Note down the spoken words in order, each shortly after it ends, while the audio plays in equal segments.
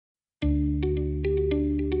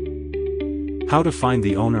How to find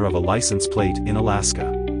the owner of a license plate in Alaska.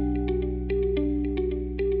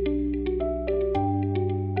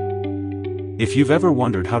 If you've ever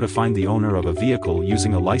wondered how to find the owner of a vehicle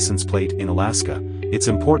using a license plate in Alaska, it's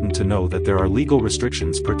important to know that there are legal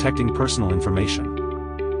restrictions protecting personal information.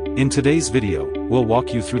 In today's video, we'll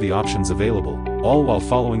walk you through the options available, all while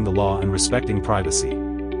following the law and respecting privacy.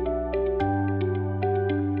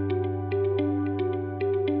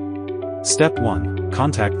 Step 1.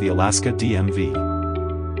 Contact the Alaska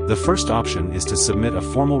DMV. The first option is to submit a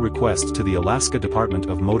formal request to the Alaska Department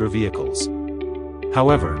of Motor Vehicles.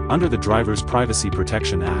 However, under the Driver's Privacy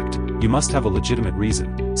Protection Act, you must have a legitimate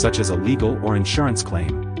reason, such as a legal or insurance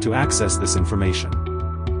claim, to access this information.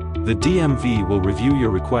 The DMV will review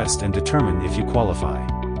your request and determine if you qualify.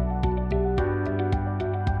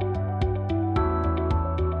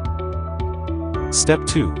 Step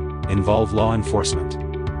 2. Involve law enforcement.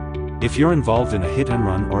 If you're involved in a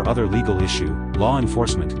hit-and-run or other legal issue, law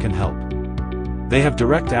enforcement can help. They have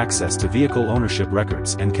direct access to vehicle ownership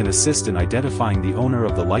records and can assist in identifying the owner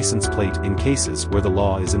of the license plate in cases where the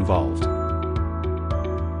law is involved.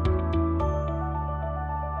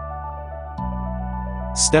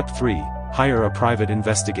 Step 3. Hire a private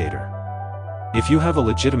investigator. If you have a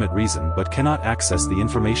legitimate reason but cannot access the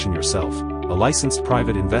information yourself, a licensed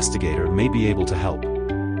private investigator may be able to help.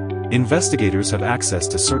 Investigators have access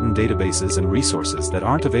to certain databases and resources that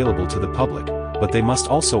aren't available to the public, but they must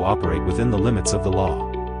also operate within the limits of the law.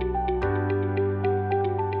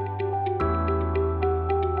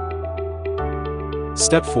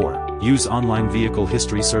 Step 4. Use online vehicle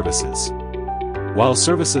history services. While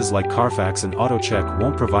services like Carfax and AutoCheck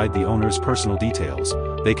won't provide the owner's personal details,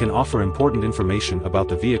 they can offer important information about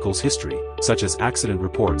the vehicle's history, such as accident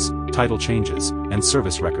reports, title changes, and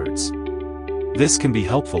service records. This can be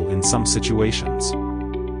helpful in some situations.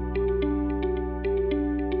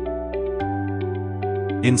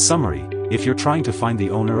 In summary, if you're trying to find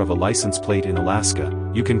the owner of a license plate in Alaska,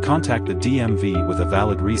 you can contact the DMV with a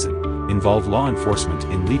valid reason, involve law enforcement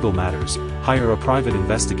in legal matters, hire a private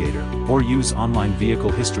investigator, or use online vehicle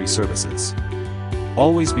history services.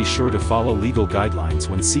 Always be sure to follow legal guidelines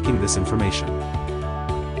when seeking this information.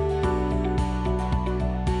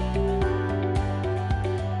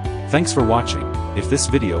 Thanks for watching. If this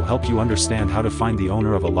video helped you understand how to find the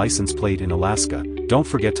owner of a license plate in Alaska, don't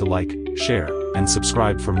forget to like, share, and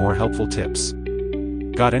subscribe for more helpful tips.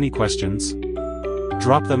 Got any questions?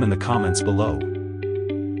 Drop them in the comments below.